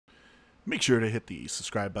Make sure to hit the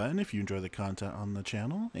subscribe button if you enjoy the content on the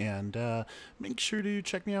channel, and make sure to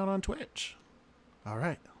check me out on Twitch. All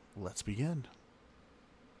right, let's begin.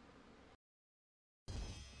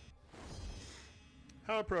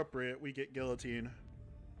 How appropriate we get Guillotine.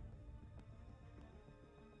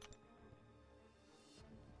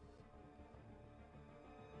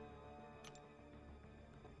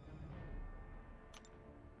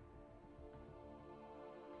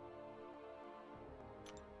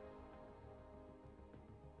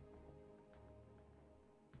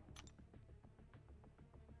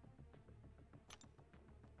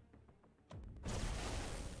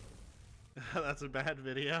 That's a bad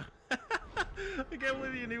video. I can't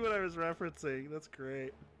believe you knew what I was referencing. That's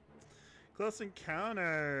great. Close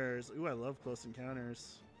encounters. Ooh, I love close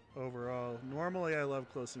encounters overall. Normally, I love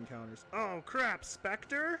close encounters. Oh, crap.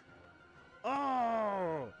 Spectre?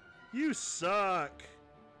 Oh, you suck.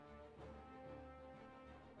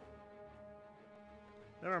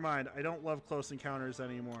 Never mind. I don't love close encounters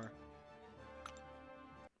anymore.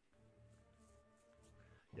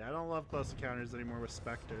 Yeah, I don't love close encounters anymore with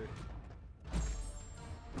Spectre.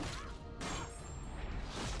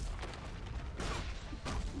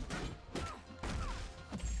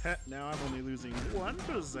 Now I'm only losing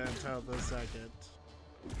 1% health a second.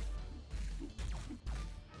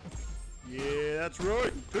 Yeah, that's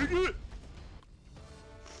right. Take it!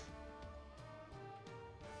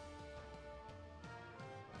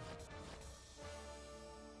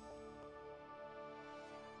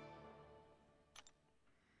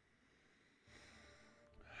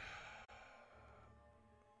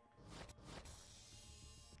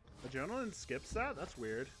 Adrenaline skips that? That's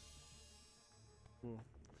weird. Cool.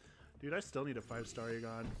 Dude, I still need a 5-star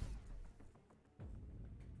Egon.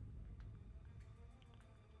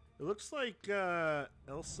 It looks like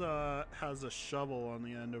Elsa has a shovel on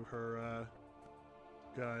the end of her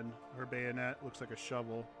gun. Her bayonet looks like a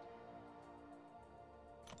shovel.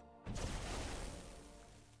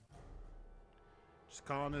 Just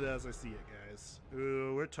calling it as I see it, guys.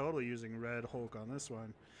 Ooh, we're totally using Red Hulk on this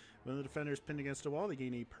one. When the defender is pinned against a wall, they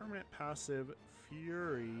gain a permanent passive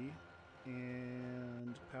Fury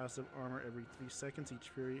and passive armor every 3 seconds. Each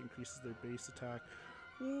Fury increases their base attack.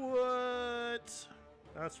 What?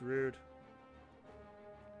 That's rude.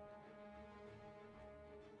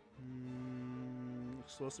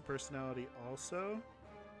 Explosive personality also.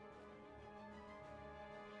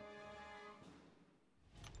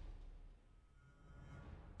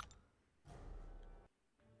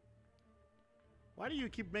 Why do you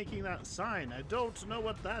keep making that sign? I don't know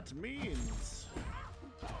what that means.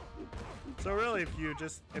 So really, if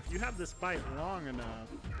you have this fight long enough,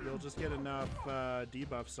 you'll just get enough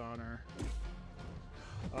debuffs on her.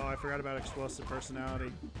 Oh, I forgot about explosive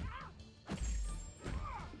personality.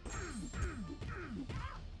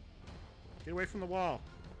 Get away from the wall.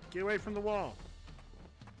 Get away from the wall.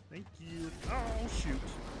 Thank you. Oh, shoot.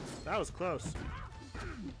 That was close.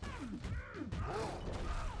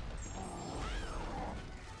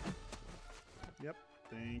 Yep.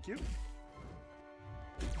 Thank you.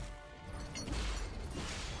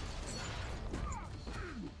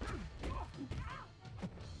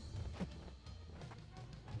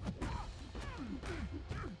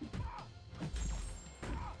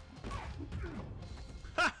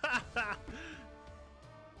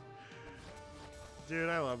 Dude,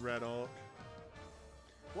 I love Red Hulk.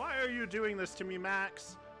 Why are you doing this to me,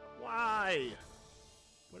 Max? Why?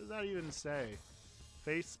 What does that even say?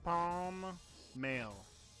 Facepalm male.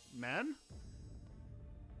 Men?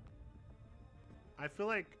 I feel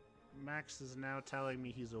like Max is now telling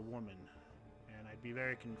me he's a woman. And I'd be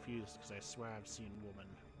very confused because I swear I've seen woman.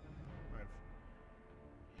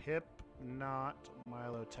 Hip, not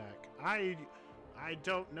Milotech. I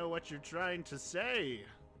don't know what you're trying to say.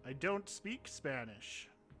 I don't speak Spanish.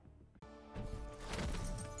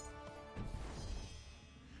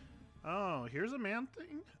 Oh, here's a man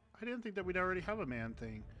thing? I didn't think that we'd already have a man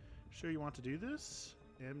thing. Sure you want to do this?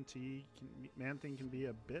 Man thing can be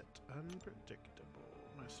a bit unpredictable.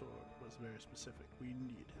 My sword was very specific. We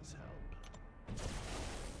need his help.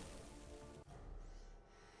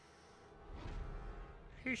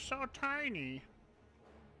 He's so tiny.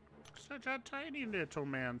 Such a tiny little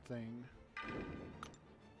man thing.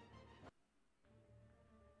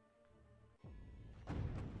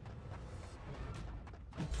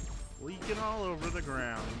 Leaking all over the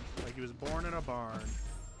ground like he was born in a barn.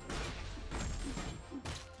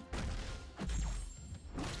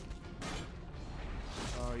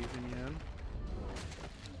 Oh, he's in the end.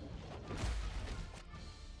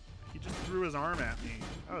 He just threw his arm at me.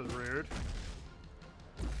 That was rude.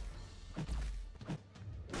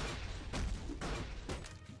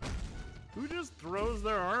 just throws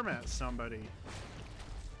their arm at somebody?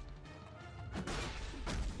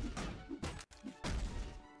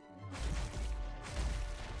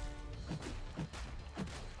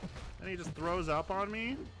 And he just throws up on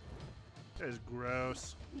me? That is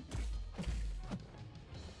gross.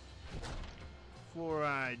 Before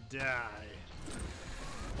I die.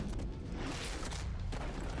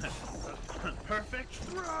 Perfect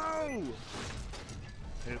throw!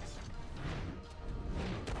 It's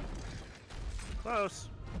close.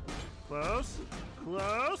 Close.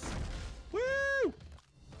 Close. Woo!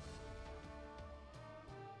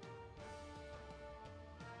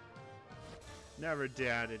 Never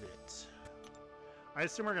doubted it. I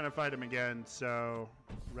assume we're gonna fight him again, so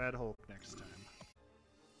Red Hulk next time.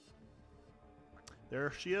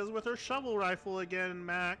 There she is with her shovel rifle again,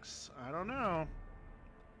 Max. I don't know.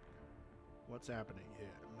 What's happening here?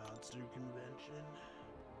 Monster convention.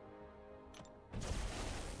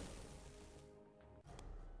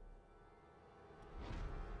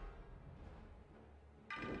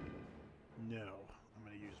 No, I'm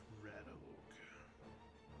gonna use Red Hulk.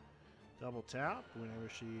 Double tap whenever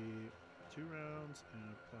she 2 rounds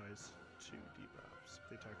and applies 2 debuffs. If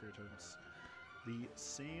the attacker returns the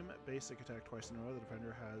same basic attack twice in a row, the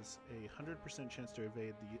defender has a 100% chance to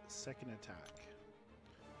evade the second attack.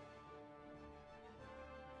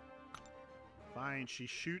 Fine, she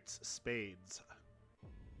shoots spades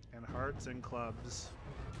and hearts and clubs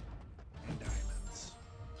and diamonds.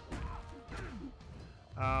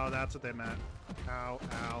 Oh, that's what they meant. Ow,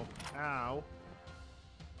 ow, ow.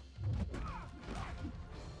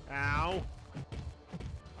 Ow.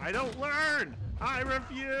 I don't learn! I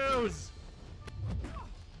refuse!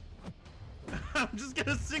 I'm just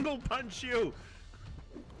gonna single punch you!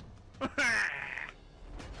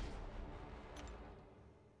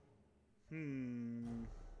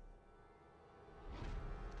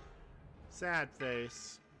 Sad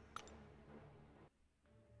face.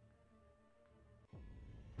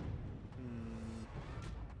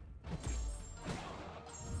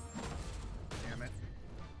 Damn it.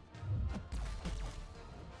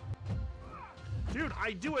 Dude,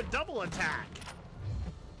 I do a double attack!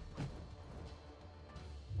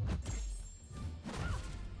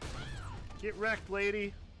 Get wrecked,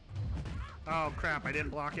 lady. Oh, crap, I didn't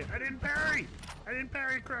block it. I didn't parry! I didn't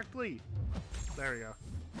parry correctly. There we go.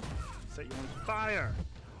 Set you on fire.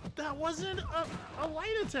 That wasn't a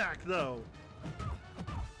light attack, though.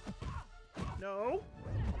 No.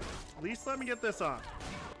 At least let me get this off.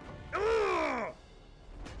 Ugh!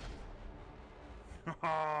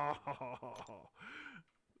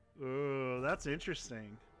 Oh, that's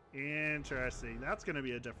interesting. Interesting. That's going to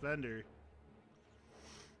be a defender.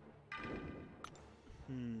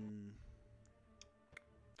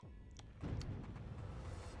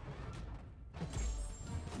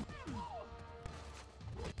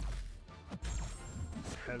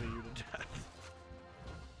 Heavy you to death.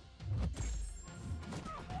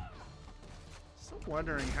 Still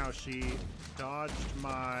wondering how she dodged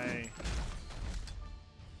my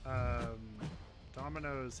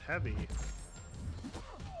Domino's heavy.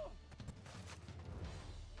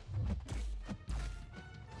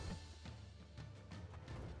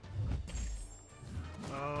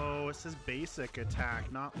 Oh, it says basic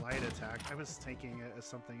attack, not light attack. I was taking it as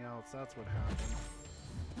something else. That's what happened.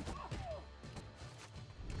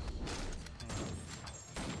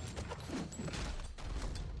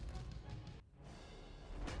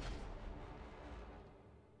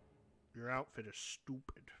 Your outfit is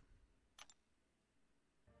stupid.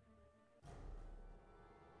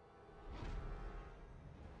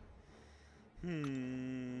 You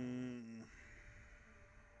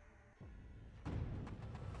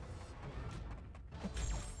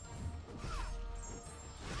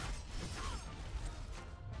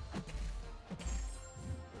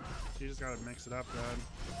just gotta mix it up, then.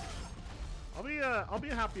 I'll be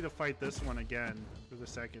happy to fight this one again for the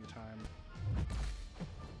second time.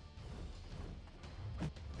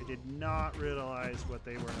 I did not realize what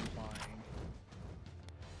they were implying.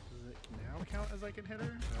 Does it now count as I can hit her?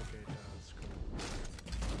 Okay, it does. Cool.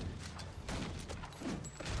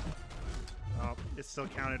 Oh, it still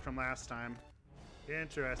counted from last time.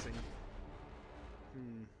 Interesting.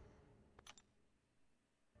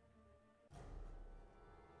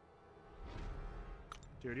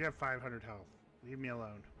 Dude, you have 500 health. Leave me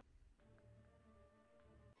alone.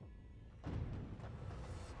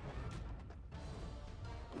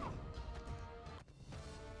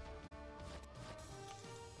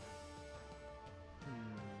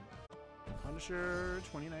 Punisher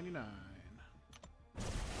 2099.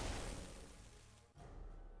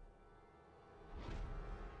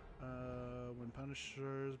 When Punisher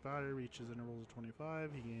Slasher's battery reaches intervals of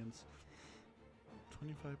 25. He gains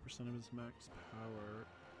 25% of his max power.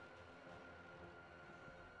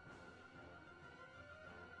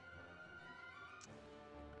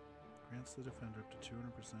 Grants the defender up to 200%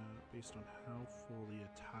 based on how full the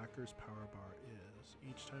attacker's power bar is.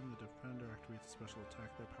 Each time the defender activates a special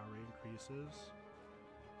attack, their power rate increases.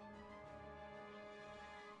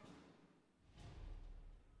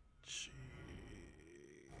 Jeez.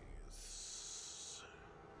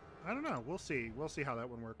 I don't know. We'll see. We'll see how that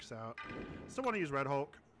one works out. Still want to use Red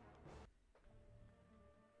Hulk.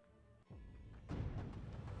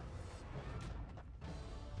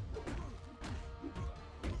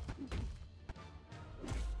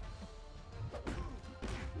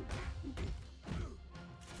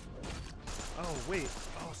 Oh, wait.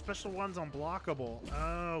 Oh, special one's unblockable.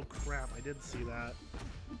 Oh, crap. I didn't see that.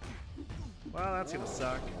 Well, that's gonna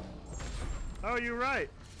suck. Oh, you're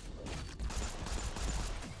right.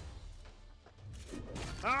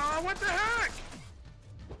 Oh, what the heck?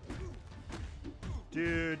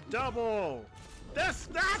 Dude, double. That's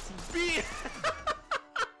B.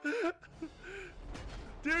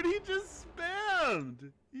 Dude, he just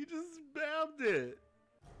spammed. He just spammed it.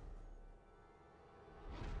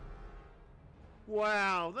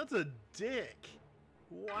 Wow, that's a dick.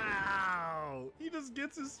 Wow. He just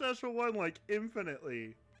gets his special one like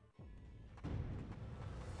infinitely.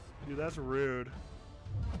 Dude, that's rude.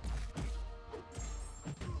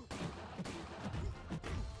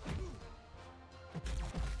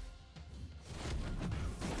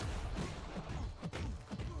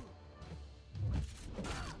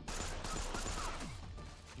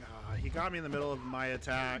 Ah, he got me in the middle of my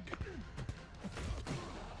attack.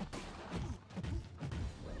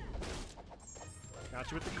 Got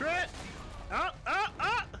you with the crit!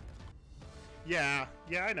 Yeah,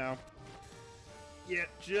 I know. It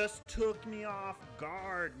just took me off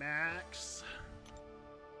guard, Max.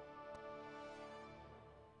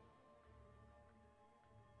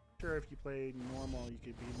 Sure, if you played normal, you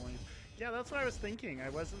could be more. Yeah, that's what I was thinking. I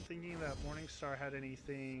wasn't thinking that Morningstar had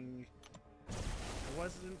anything. I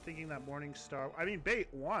wasn't thinking that Morningstar. I mean, bait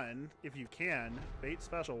 1 if you can. Bait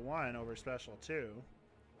special 1 over special 2.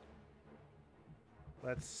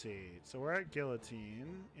 Let's see. So we're at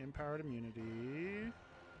Guillotine. Empowered immunity.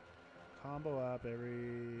 Combo up.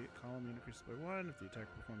 Every column increases by 1 if the attack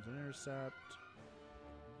performs an intercept.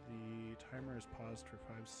 The timer is paused for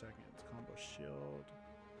 5 seconds. Combo shield.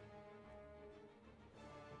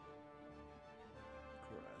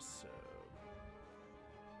 Aggressive.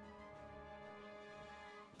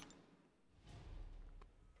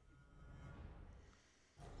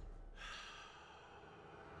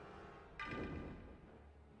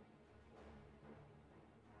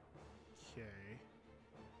 Okay.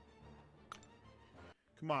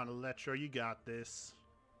 Come on, Electro, you got this.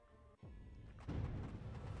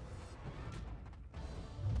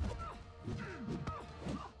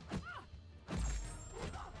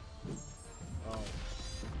 Oh.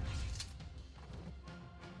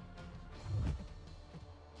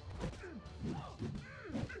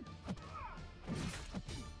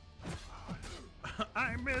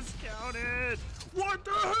 I miscounted! What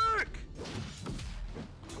the heck?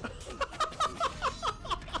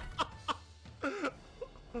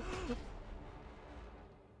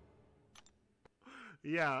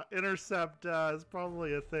 Yeah, intercept is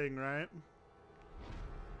probably a thing, right?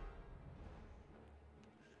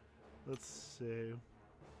 Let's see.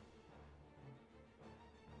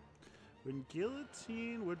 When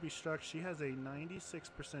Guillotine would be struck, she has a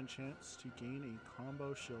 96% chance to gain a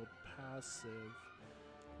combo shield passive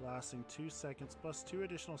lasting 2 seconds plus 2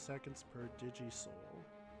 additional seconds per Digisoul.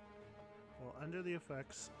 While under the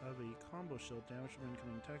effects of a combo shield, damage from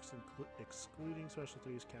incoming text excluding special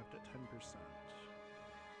 3 is capped at 10%.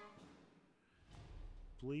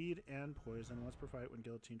 Bleed and poison once per fight when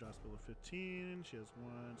Guillotine drops below 15. She has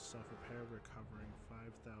 1 self-repair, recovering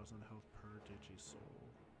 5,000 health per Digisoul.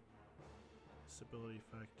 This ability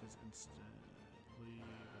effect is instantly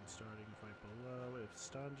when starting a fight below. If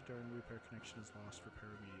stunned during repair, connection is lost.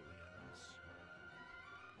 Repair immediately ends.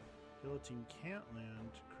 Guillotine can't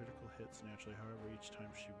land critical hits naturally. However, each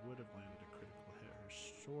time she would have landed a critical hit, her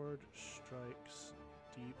sword strikes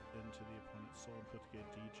deep into the opponent's soul and puts a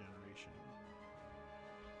degeneration.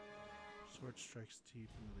 Sword strikes deep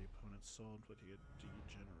into the opponent's soul and puts a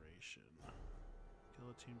degeneration.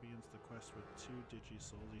 Guillotine begins the quest with 2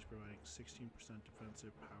 Digisouls, each providing 16%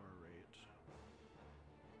 defensive power rate.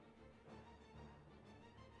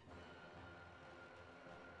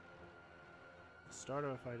 At the start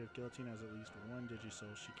of a fight, if Guillotine has at least 1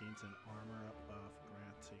 Digisoul, she gains an armor up buff,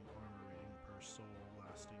 granting armor rating per soul,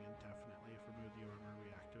 lasting indefinitely. If removed, the armor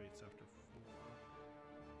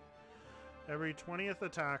Every 20th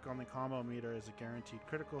attack on the combo meter is a guaranteed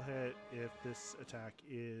critical hit. If this attack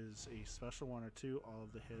is a special 1 or 2, all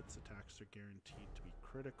of the hits attacks are guaranteed to be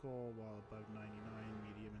critical, while above 99,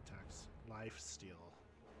 medium attacks life steal.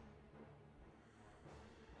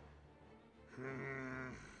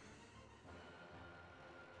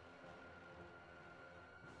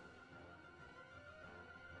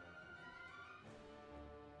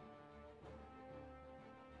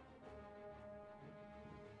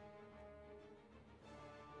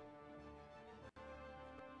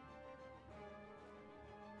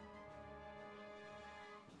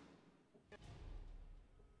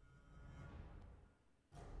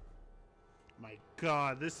 My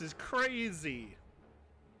God, this is crazy.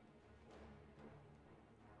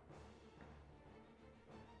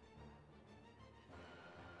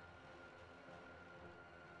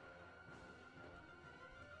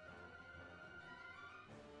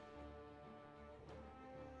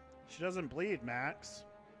 She doesn't bleed, Max.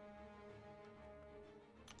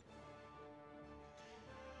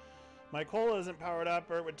 My cola isn't powered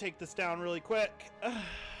up or it would take this down really quick.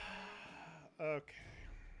 Okay.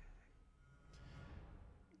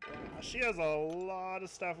 She has a lot of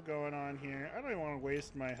stuff going on here. I don't even want to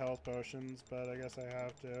waste my health potions, but I guess I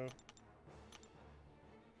have to.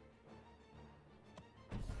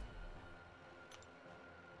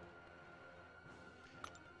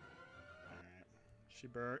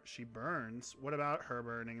 Alright. She burns. What about her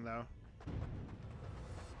burning, though?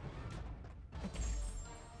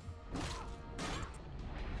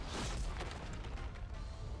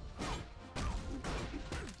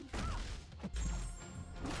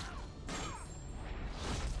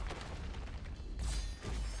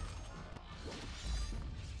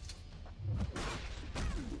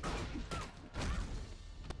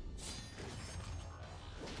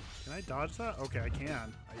 Can I dodge that? Okay, I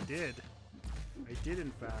can. I did. I did,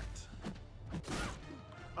 in fact.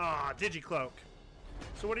 Ah, Digicloak.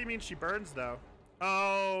 So what do you mean she burns, though?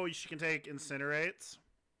 Oh, she can take Incinerates.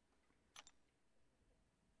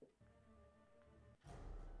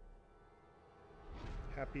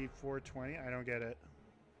 Happy 420? I don't get it.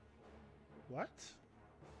 What?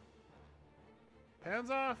 Hands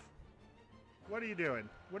off? What are you doing?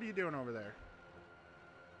 What are you doing over there?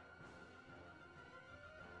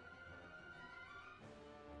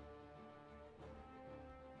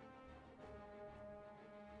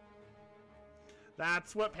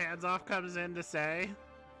 That's what Panzoff comes in to say.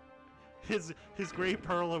 His great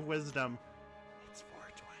pearl of wisdom. It's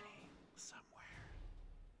 420 somewhere.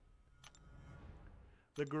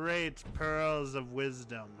 The great pearls of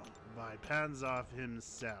wisdom by Panzoff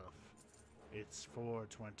himself. It's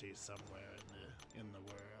 420 somewhere in the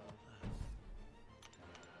world.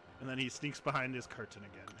 And then he sneaks behind his curtain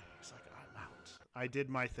again. He's like, I'm out. I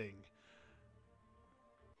did my thing.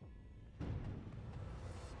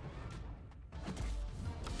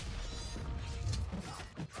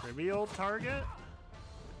 Trivial target?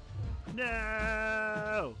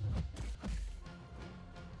 No!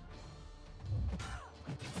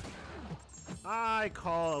 I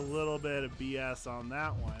call a little bit of BS on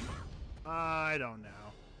that one. I don't know.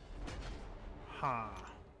 Huh.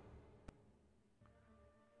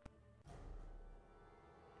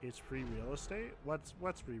 It's free real estate? What's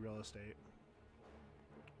free real estate?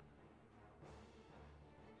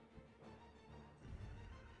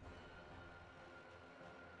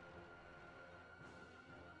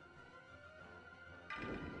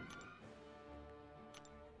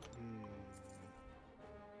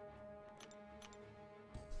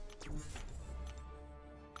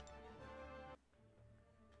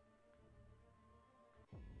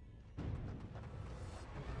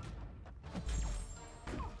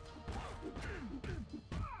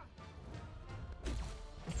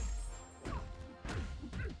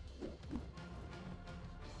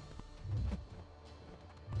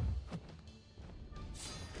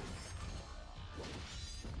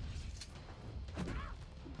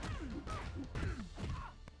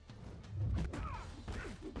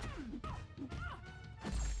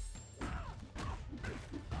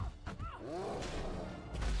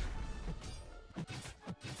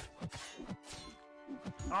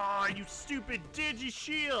 Aw, you stupid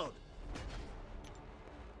digi-shield!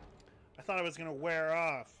 I thought it was gonna wear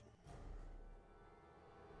off.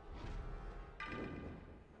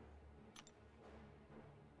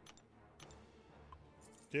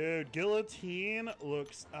 Dude, Guillotine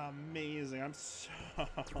looks amazing. I'm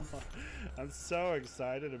so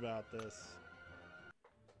excited about this.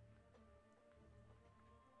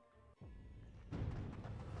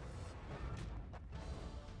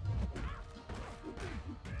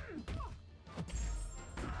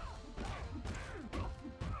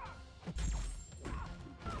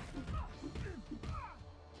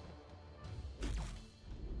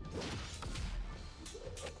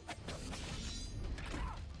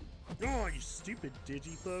 you stupid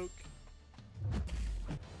Digicloak.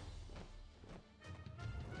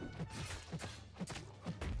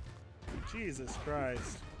 Jesus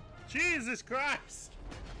Christ. Jesus Christ!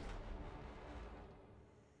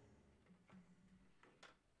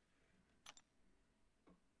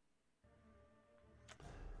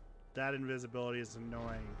 That invisibility is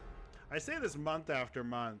annoying. I say this month after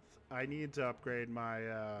month. I need to upgrade my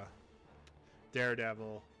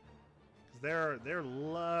Daredevil. Because they're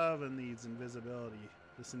loving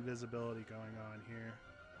this invisibility going on here.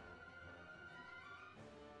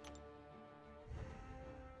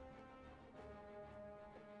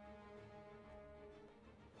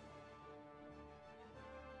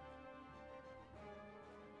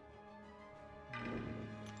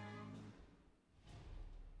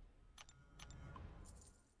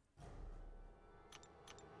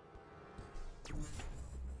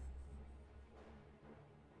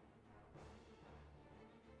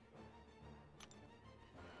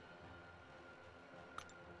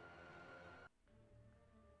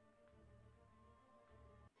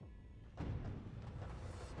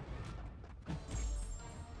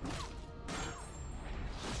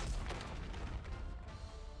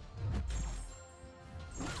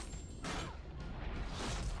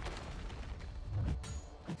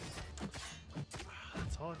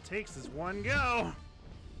 All it takes is one go.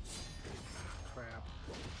 Crap.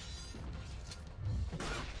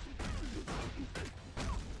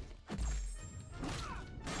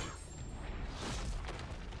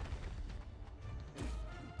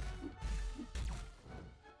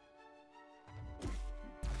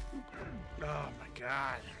 Oh my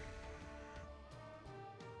God.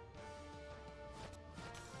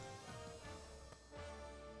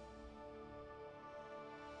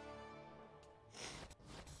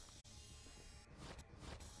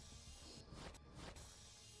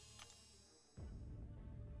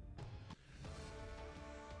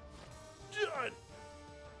 Done.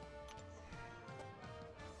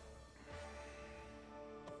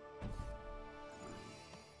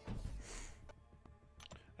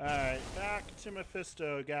 All right, back to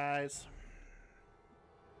Mephisto, guys.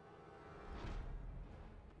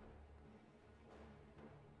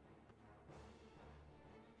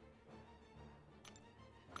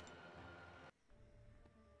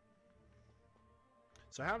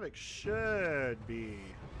 So Havoc should be,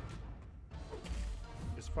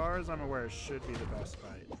 as far as I'm aware, should be the best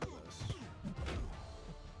fight for this.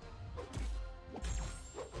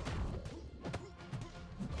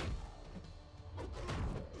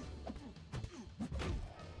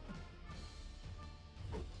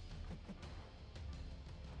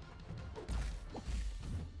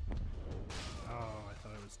 Oh, I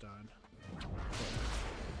thought it was done.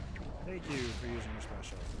 Thank you for using your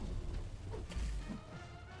special.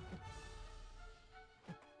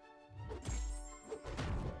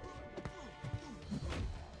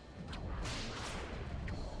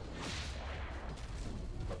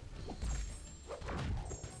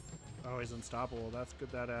 Oh, he's unstoppable. That's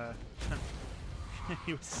good that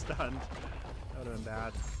he was stunned. That would have been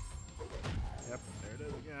bad. Yep, there it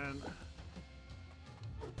is again.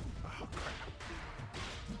 Oh, crap.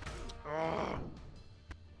 Oh.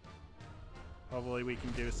 Hopefully we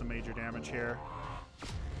can do some major damage here.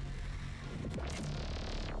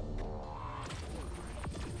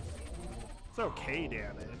 It's okay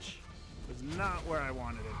damage. It's not where I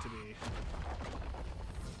wanted it to be.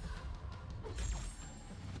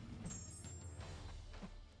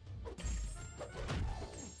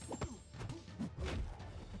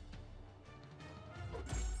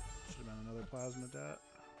 Plasma debt.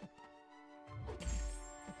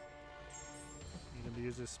 Need him to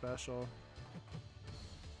use his special.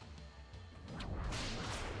 Thank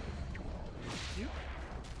you.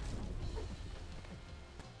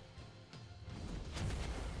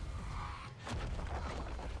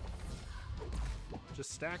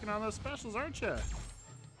 Just stacking on those specials, aren't you?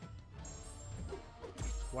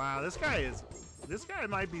 Wow, this guy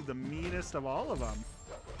might be the meanest of all of them.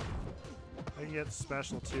 I can get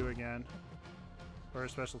special 2 again. Or a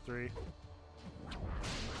special 3.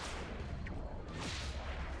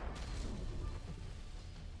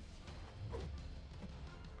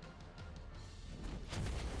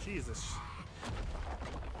 Jesus.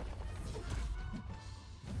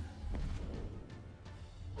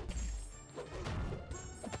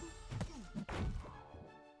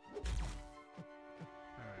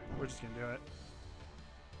 Alright, we're just gonna do it.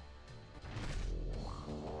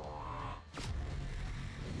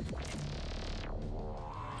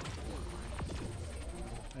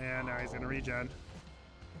 And now he's gonna regen.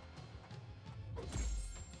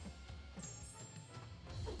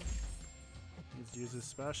 Needs to use Use his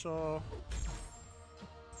special.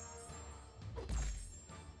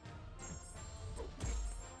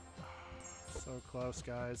 So close,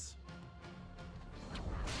 guys.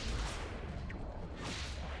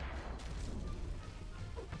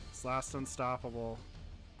 It's last unstoppable,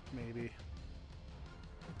 maybe.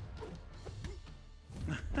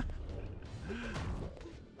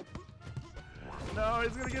 No,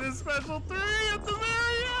 he's gonna get his special 3 at the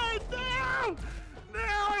very end! No! No,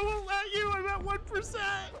 I won't let you! I'm at 1%!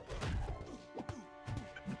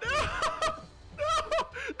 No! No!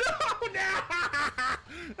 No! No!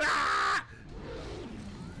 Ah!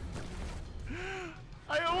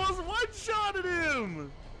 I almost one-shotted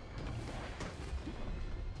him!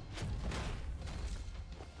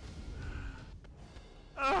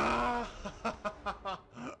 Ah!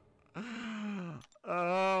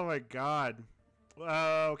 Oh my god.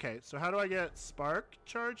 Okay, so how do I get spark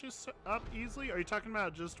charges up easily? Are you talking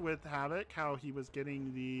about just with Havoc, how he was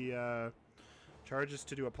getting the charges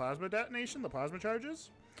to do a plasma detonation, the plasma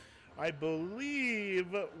charges? I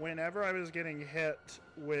believe whenever I was getting hit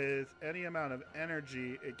with any amount of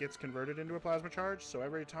energy, it gets converted into a plasma charge. So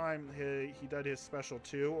every time he did his special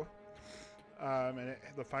 2, and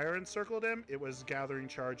the fire encircled him, it was gathering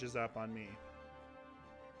charges up on me.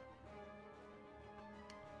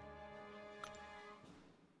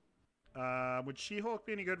 Would She-Hulk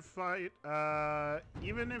be any good fight?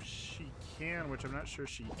 Even if she can, which I'm not sure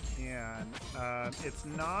she can, it's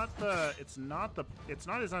not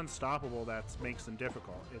as unstoppable that makes him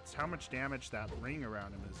difficult. It's how much damage that ring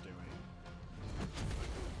around him is doing.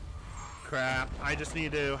 Crap! I just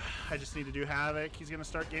need to do Havoc. He's gonna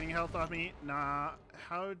start gaining health off me. Nah.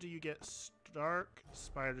 How do you get Stark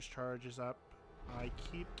Spider's charges up? I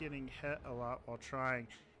keep getting hit a lot while trying.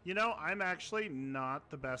 You know, I'm actually not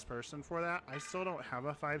the best person for that. I still don't have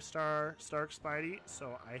a 5-star Stark Spidey,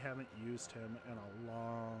 so I haven't used him in a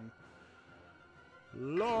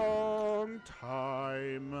long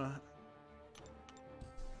time.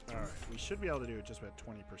 Alright, we should be able to do it just with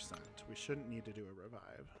 20%. We shouldn't need to do a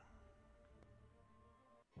revive.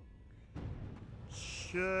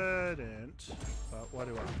 Shouldn't, but what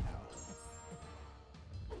do I know?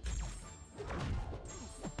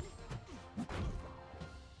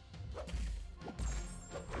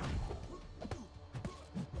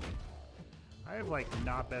 I have, like,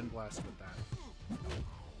 not been blessed with that.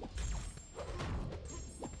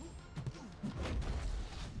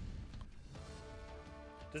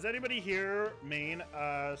 Does anybody here main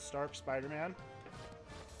Stark Spider-Man?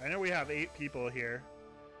 I know we have 8 people here.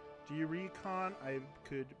 Do you recon I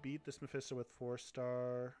could beat this Mephisto with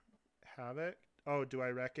 4-star Havoc? Oh, do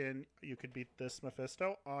I reckon you could beat this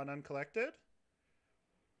Mephisto on Uncollected?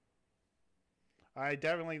 I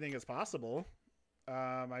definitely think it's possible.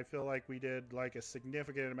 I feel like we did like a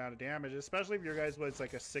significant amount of damage, especially if your guys was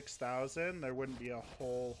like a 6,000. There wouldn't be a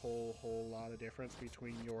whole lot of difference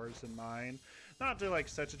between yours and mine. Not to like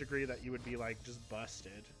such a degree that you would be like just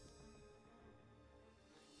busted.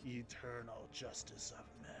 Eternal justice of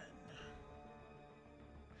men.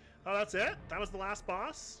 Oh, that's it? That was the last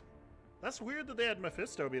boss? That's weird that they had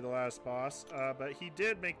Mephisto be the last boss, but he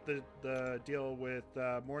did make the deal with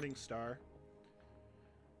Morningstar.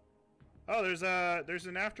 Oh, there's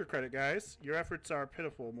an after credit, guys. Your efforts are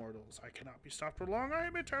pitiful, mortals. I cannot be stopped for long. I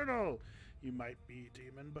am eternal. You might be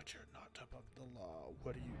demon, but you're not above the law.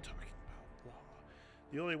 What are you talking about, law?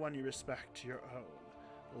 The only one you respect, your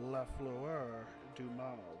own. La Fleur du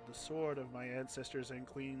Mal, the sword of my ancestors and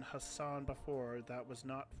Queen Hassan before, that was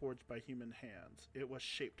not forged by human hands. It was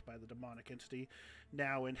shaped by the demonic entity,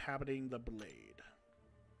 now inhabiting the blade.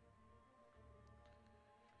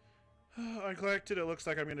 Uncollected, it looks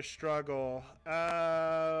like I'm going to struggle.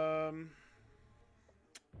 I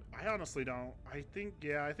honestly don't. I think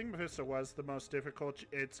Mephisto was the most difficult.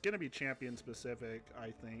 It's going to be champion specific,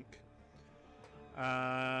 I think.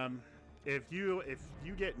 If you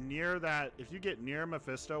get near that, if you get near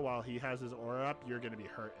Mephisto while he has his aura up, you're going to be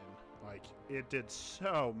hurting. Like, it did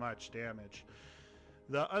so much damage.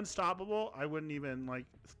 The unstoppable, I wouldn't even like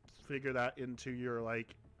figure that into your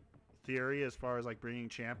like theory as far as like bringing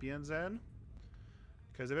champions in,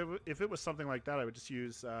 because if it was something like that, I would just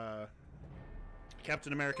use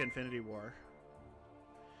Captain America Infinity War.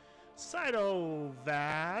 Cytovag.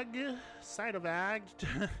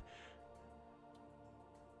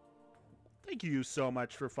 Thank you so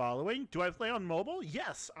much for following. Do I play on mobile?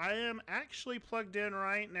 Yes, I am actually plugged in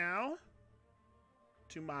right now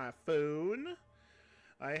to my phone.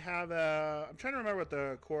 I have a, I'm trying to remember what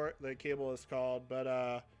the cable is called,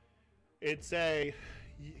 but it's a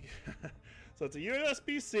so it's a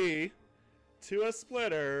USB-C to a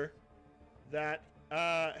splitter that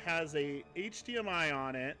has a HDMI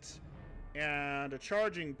on it and a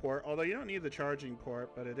charging port, although you don't need the charging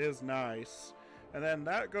port, but it is nice. And then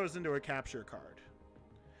that goes into a capture card.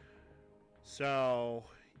 So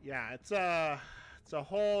yeah, it's a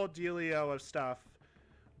whole dealio of stuff.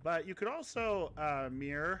 But you could also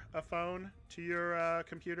mirror a phone to your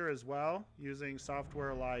computer as well using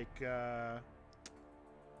software like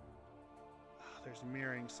there's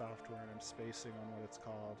mirroring software and I'm spacing on what it's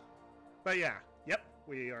called. But yeah, yep,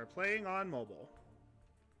 we are playing on mobile.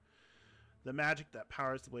 The magic that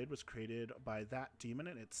powers the blade was created by that demon,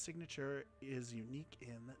 and its signature is unique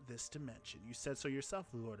in this dimension. You said so yourself,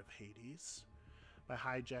 Lord of Hades. By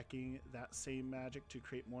hijacking that same magic to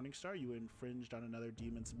create Morningstar, you infringed on another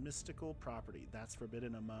demon's mystical property. That's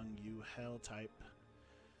forbidden among you hell type.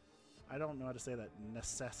 I don't know how to say that.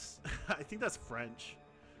 I think that's French.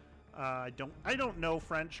 I don't know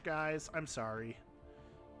French, guys. I'm sorry.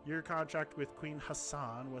 Your contract with Queen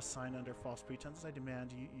Hassan was signed under false pretenses. I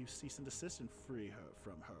demand you cease and desist and free her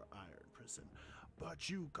from her iron prison. But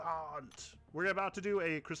you can't. We're about to do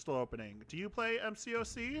a crystal opening. Do you play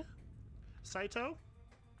MCOC? Saito?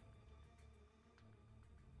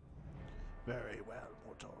 Very well,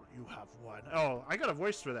 mortal. You have won. Oh, I got a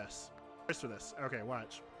voice for this. Okay,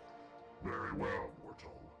 watch. Very well,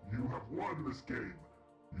 mortal. You have won this game.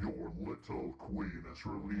 Your little queen is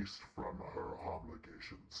released from her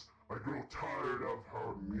obligations. I grow tired of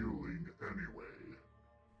her mewling anyway.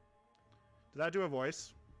 Did that do a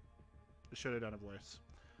voice? It should have done a voice.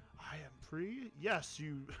 I am free? Yes,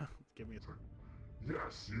 you... Give me a...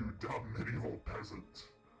 Yes, you dumb medieval peasant.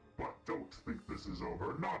 But don't think this is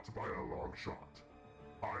over, not by a long shot.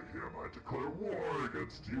 I hereby declare war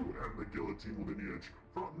against you and the Guillotine lineage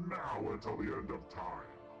from now until the end of time.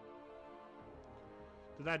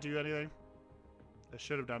 Did that do anything? I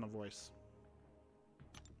should have done a voice,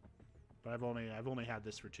 but I've only had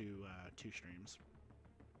this for two streams.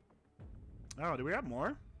 Oh, do we have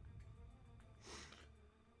more?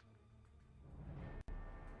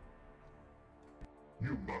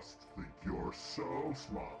 You must think you're so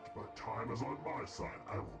smart, but time is on my side.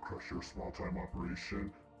 I will crush your small-time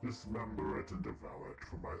operation, dismember it, and devour it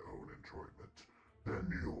for my own enjoyment. Then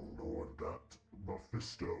you'll learn that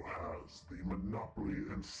Mephisto has the monopoly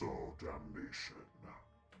in soul damnation.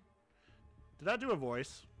 Did that do a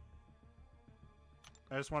voice?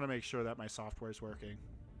 I just want to make sure that my software is working.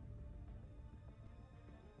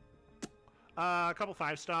 A couple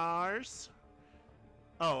 5 stars.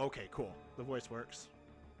 Oh, okay, cool. The voice works.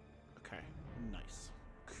 Okay, nice.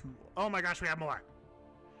 Cool. Oh my gosh, we have more!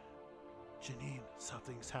 Janine,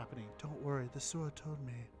 something's happening. Don't worry, the sword told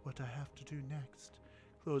me what I have to do next.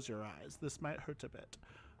 Close your eyes. This might hurt a bit.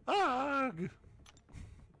 Ugh!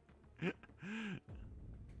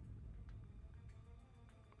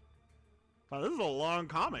 Wow, this is a long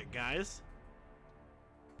comic, guys.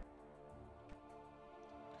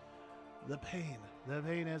 The pain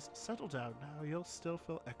has settled down now. You'll still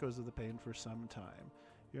feel echoes of the pain for some time.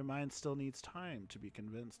 Your mind still needs time to be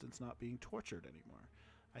convinced it's not being tortured anymore.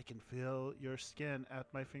 I can feel your skin at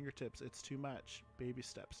my fingertips. It's too much. Baby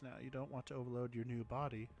steps now. You don't want to overload your new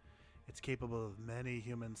body. It's capable of many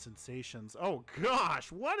human sensations. Oh gosh,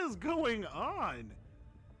 what is going on?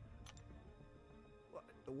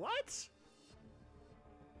 What?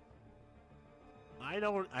 I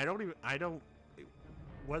don't.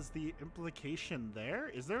 Was the implication there?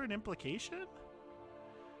 Is there an implication?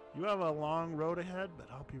 You have a long road ahead, but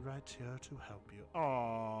I'll be right here to help you.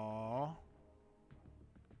 Aww.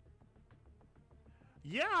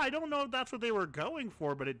 Yeah, I don't know if that's what they were going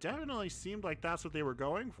for, but it definitely seemed like that's what they were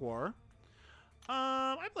going for.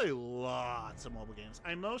 I play lots of mobile games.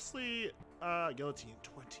 I mostly, Guillotine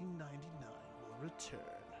 2099 will return.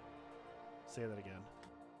 Say that again.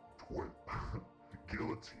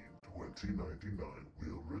 Guillotine 2099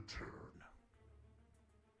 will return.